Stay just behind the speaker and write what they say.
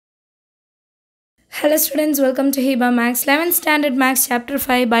Hello students, welcome to Hiba Max 11th Standard Max Chapter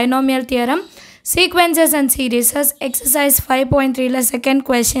 5 Binomial Theorem Sequences and Series Exercise 5.3 la second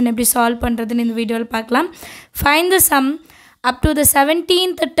question எப்படி solve பண்றதுன்னு இந்த வீடியோல பார்க்கலாம். Find the sum up to the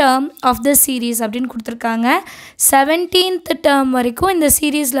 17th term of the series அப்படினு கொடுத்திருக்காங்க. 17th term வரைக்கும் இந்த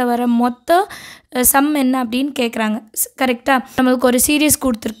சீரிஸ்ல வர மொத்த sum என்ன அப்படினு கேக்குறாங்க. கரெக்ட்டா? நமக்கு ஒரு சீரிஸ்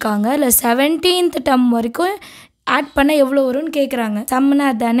கொடுத்திருக்காங்க. இல்ல 17th term வரைக்கும் ஆட் பண்ண எவ்வளவு வரும்னு கேக்குறாங்க. சம்னா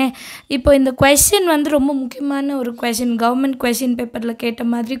அதானே. இப்போ இந்த क्वेश्चन வந்து ரொம்ப முக்கியமான ஒரு क्वेश्चन. கவர்மெண்ட் क्वेश्चन பேப்பர்ல கேட்ட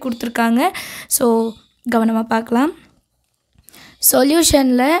மாதிரி கொடுத்திருக்காங்க. சோ கவனமா பார்க்கலாம்.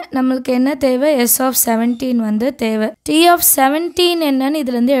 சொல்யூஷன்ல நமக்கு என்ன தேவை? s of 17 வந்து தேவை. t of 17 என்னன்னு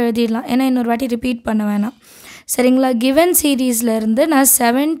இதுல இருந்து எழுதிடலாம். ஏன்னா இன்னொரு வாட்டி ரிப்பீட் பண்ண வேணாம். சரிங்களா? given சீரிஸ்ல இருந்து நான்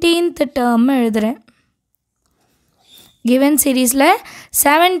 17th term எழுதுறேன். given seriesல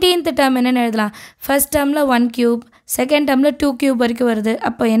 17th term என்னன்னு எழுதலாம்? first termல 1 cube, second termல 2 cube வரைக்கும் வருது.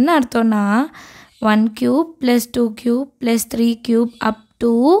 அப்போ என்ன அர்த்தம்னா 1 cube plus 2 cube plus 3 cube up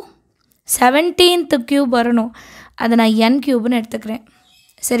to 17th cube வரணும். அதை நான் n cubeன்னு எடுத்துக்கிறேன்.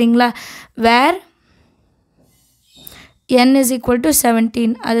 சரிங்களா? where n is equal to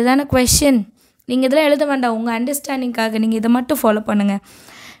 17. அதுதான question. நீங்கள் இதெல்லாம் எழுத வேண்டாம். உங்கள் அண்டர்ஸ்டாண்டிங்காக நீங்கள் இதை மட்டும் ஃபாலோ பண்ணுங்க.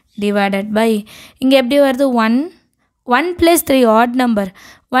 divided by இங்கே எப்படி வருது? 1 plus 3 odd number.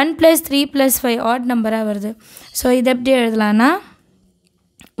 1 plus 3 plus 5 odd number வருது. ஸோ இது எப்படி எழுதலாம்னா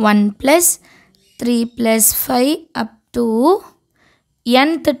 1 plus 3 plus 5 up to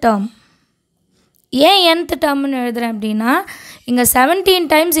nth term. ஏன் nth termனு எழுதுறேன் அப்படின்னா இங்கே 17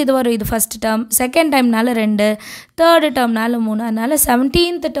 times இது வரும். இது ஃபர்ஸ்ட் டேர்ம், செகண்ட் டைம்னால 2, தேர்டு டேர்ம்னால 3. அதனால்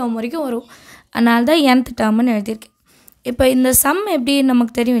 17th term வரைக்கும் வரும். அதனால தான் nth termனு எழுதியிருக்கேன். இப்போ இந்த சம் எப்படி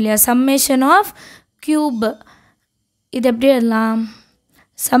நமக்கு தெரியும் இல்லையா? Summation of cube. இது எப்படி எழுதலாம்?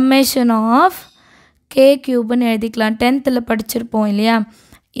 சம்மேஷன் ஆஃப் k கியூப்னு எழுதிக்கலாம். 10th படிச்சிருப்போம் இல்லையா?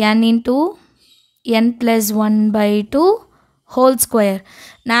 n into n plus 1 by 2 whole square.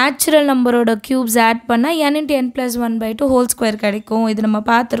 Natural நம்பரோட கியூப்ஸ் ஆட் பண்ணால் n into n plus 1 by 2 whole square கிடைக்கும். இது நம்ம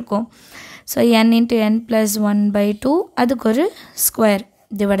பார்த்துருக்கோம். So n into n plus 1 by 2 அதுக்கு ஒரு ஸ்கொயர்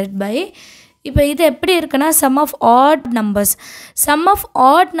டிவைடட் பை. இப்போ இது எப்படி இருக்குன்னா some of odd numbers. Some of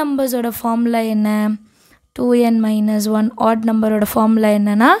add நம்பர்ஸோட formula என்ன? 2n minus 1 odd நம்பரோட ஃபார்முலா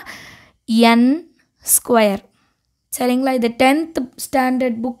என்னன்னா n ஸ்கொயர். சரிங்களா? இது 10th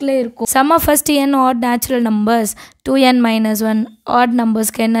ஸ்டாண்டர்ட் புக்கில் இருக்கும். Some of first n odd natural numbers 2n minus 1 odd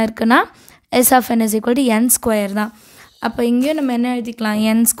நம்பர்ஸ்க்கு என்ன இருக்குன்னா s of n is equal to n square தான். அப்போ இங்கேயும் நம்ம என்ன எழுதிக்கலாம்?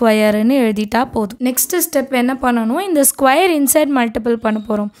 n ஸ்கொயர்னு எழுதிட்டா போதும். நெக்ஸ்ட் ஸ்டெப் என்ன பண்ணணும்? இந்த ஸ்கொயர் இன்சைட் மல்டிபிள் பண்ண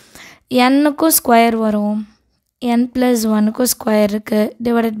போகிறோம். nக்கும் ஸ்கொயர் வரும், n plus 1க்கும் ஸ்கொயர் இருக்குது,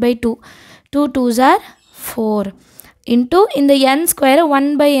 divided by 2. 2 2s are 4 into இந்த n ஸ்கொயரை 1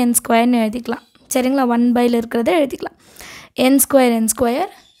 by n ஸ்கொயர்னு எழுதிக்கலாம். சரிங்களா? 1 byல இருக்கிறத எழுதிக்கலாம். n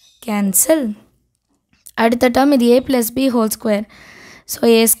square cancel. அடுத்த டேர்ம் இது a plus b whole square. So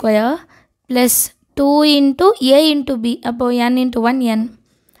a square plus 2 into a into b. அப்போது n into 1 n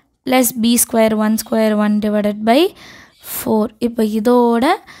plus b square 1 square 1 divided by 4. இப்போ இதோட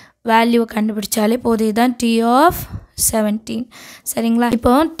வேல்யூவை கண்டுபிடிச்சாலே போதும். இதுதான் t of 17. சரிங்களா?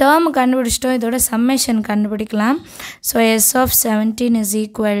 இப்போ டேர்ம் கண்டுபிடிச்சிட்டோம். இதோட சம்மேஷன் கண்டுபிடிக்கலாம். So s of 17 is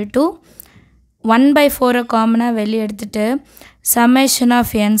equal to 1 by 4 காமனாக வெளியே எடுத்துட்டு சம்மேஷன்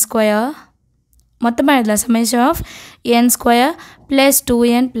ஆஃப் n ஸ்கொயர் மொத்தமாக எழுதலாம். Summation of n square plus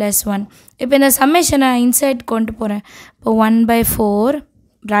 2n plus 1. இப்போ இந்த சம்மேஷனை இன்சைட் கொண்டு போகிறேன். இப்போ 1 by 4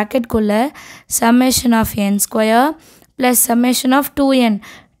 ப்ராக்கெட்குள்ளே summation of n square plus summation of 2n.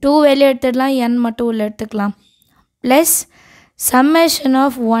 2 வெளியே எடுத்துடலாம், n மட்டும் உள்ள எடுத்துக்கலாம், ப்ளஸ் சம்மேஷன்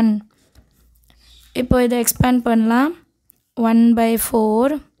ஆஃப் 1. இப்போ இதை எக்ஸ்பேண்ட் பண்ணலாம். 1 by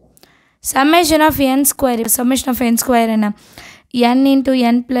 4 summation of n square. Summation of n square என்ன? n into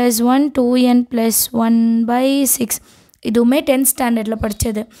n plus 1 2n plus 1 by 6. இதுவுமே 10th ஸ்டாண்டர்டில்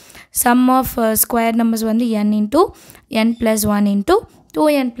படித்தது. சம் ஆஃப் ஸ்கொயர் நம்பர்ஸ் வந்து n into n plus 1 into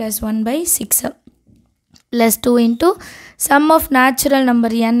 2n plus 1 by 6 plus 2 into sum of natural number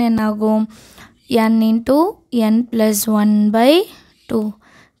n என்ன ஆகும்? n into n plus 1 by 2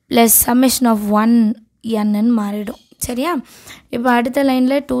 plus summation of 1 n ன்னு மாறிடும். சரியா? இப்போ அடுத்த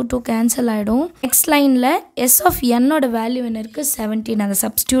லைனில் 2 2 கேன்சல் ஆகிடும். நெக்ஸ்ட் லைனில் s of n-ஓட வேல்யூ என்ன இருக்குது? 17. அதை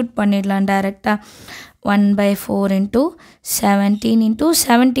சப்ஸ்டியூட் பண்ணிடலாம் டைரெக்டாக. 1 by 4 into 17 into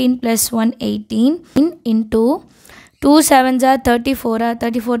 17 plus 1 18 into 2 7s are 34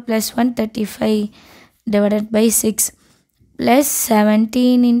 34 plus 1 35 divided by 6 plus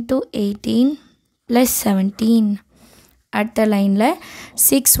 17 into 18 plus 17. அடுத்த லைனில்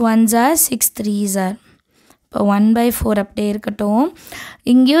 6 1s are 6 3s are. இப்போ 1 by 4 அப்படியே இருக்கட்டும்.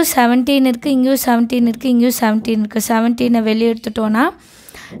 இங்கேயும் 17 இருக்குது, இங்கேயும் 17 இருக்குது, இங்கேயும் 17 இருக்குது. 17 வெளியே எடுத்துட்டோன்னா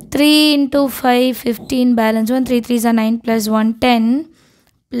 3 into 5 15 balance 1 3 3s are 9 plus 1 10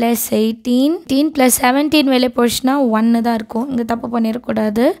 plus 18 plus 17 வெளியே போச்சுன்னா 1 தான் இருக்கும். இங்கே தப்பு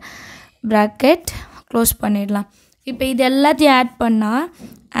பண்ணிடக்கூடாது. ப்ராக்கெட் க்ளோஸ் பண்ணிடலாம். இப்போ இது எல்லாத்தையும் ஆட் பண்ணால்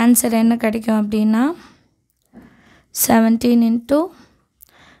ஆன்சர் என்ன கிடைக்கும் அப்படின்னா 17 into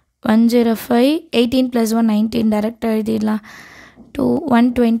 105 18 plus 1 19 டைரெக்டாக எழுதிடலாம்.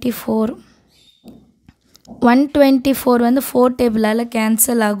 124 124 வந்து 4 டேபிளால்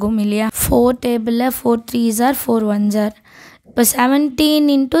கேன்சல் ஆகும் இல்லையா. 4 டேபிளில் 4 3s are 4 1s are. இப்போ 17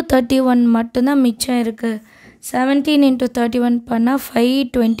 into 31 மட்டும்தான் மிச்சம் இருக்குது. 17 into 31 பண்ணால்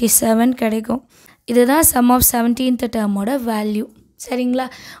 527 கிடைக்கும். இதுதான் சம் ஆஃப் 17th டேர்மோட வேல்யூ. சரிங்களா.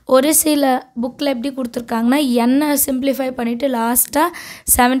 ஒரு சில புக்கில் எப்படி கொடுத்துருக்காங்கன்னா என்ன சிம்பிளிஃபை பண்ணிவிட்டு லாஸ்ட்டாக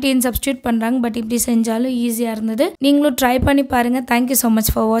 17 சப்ஸ்டியூட் பண்ணுறாங்க. பட் இப்படி செஞ்சாலும் ஈஸியாக இருந்தது. நீங்களும் ட்ரை பண்ணி பாருங்கள். தேங்க்யூ ஸோ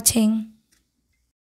மச் ஃபார் வாட்சிங்.